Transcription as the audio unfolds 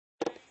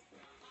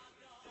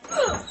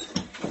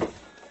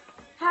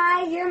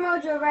Your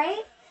Mojo,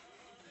 right?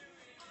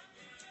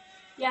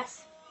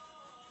 Yes.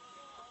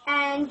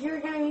 And you're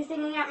going to be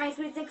singing at my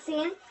Sweet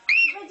 16,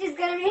 which is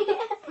going to be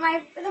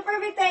the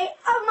perfect day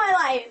of my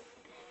life.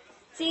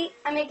 See,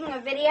 I'm making a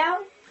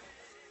video.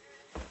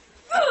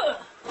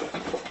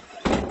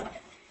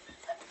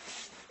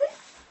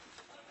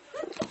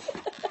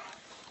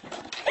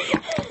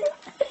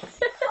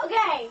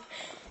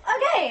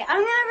 Okay, I'm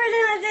going to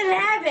pretend that didn't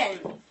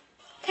happen.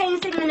 Can you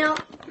sing the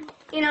note?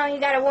 You know, you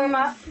got to warm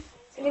up.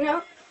 Sing the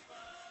note.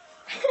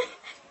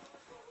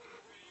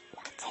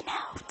 What's a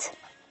note?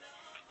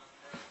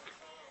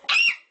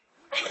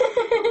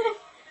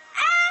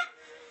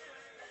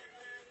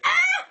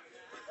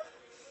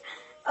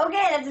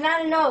 Okay, that's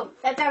not a note.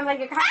 That sounds like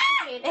a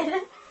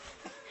complicated.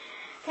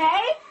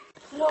 Okay?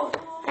 No.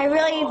 I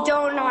really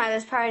don't know how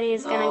this party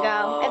is gonna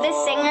go. If this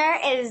singer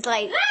is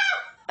like,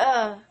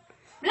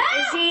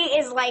 if she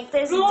is like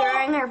this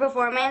during her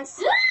performance,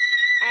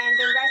 and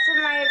the rest of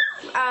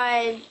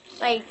my,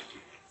 like,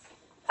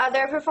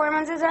 other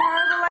performances are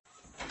horrible.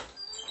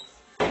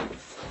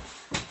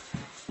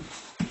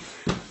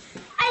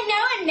 I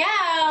know a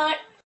note.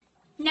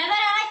 Now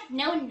that I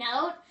know a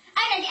note,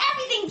 I make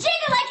everything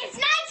jingle like it's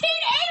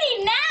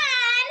 1989.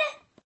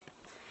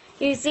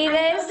 You see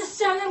this?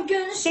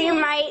 She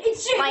might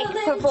like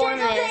perform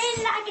this.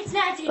 Like it's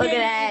 1989. Look at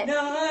that.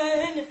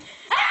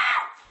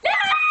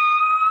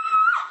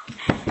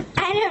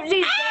 And if she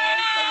says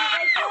things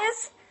like this,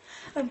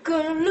 I'm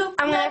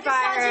gonna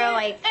fire her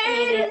like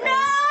immediately.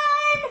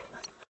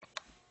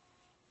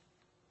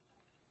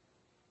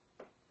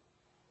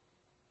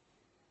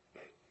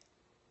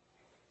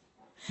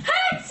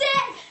 I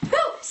said,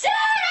 who said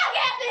I'll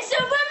get this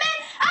woman?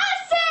 I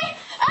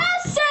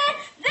said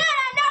that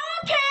I know I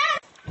can.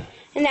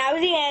 And that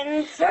was the end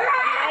of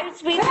my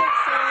Sweet 16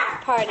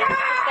 party.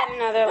 Let's get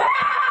another one.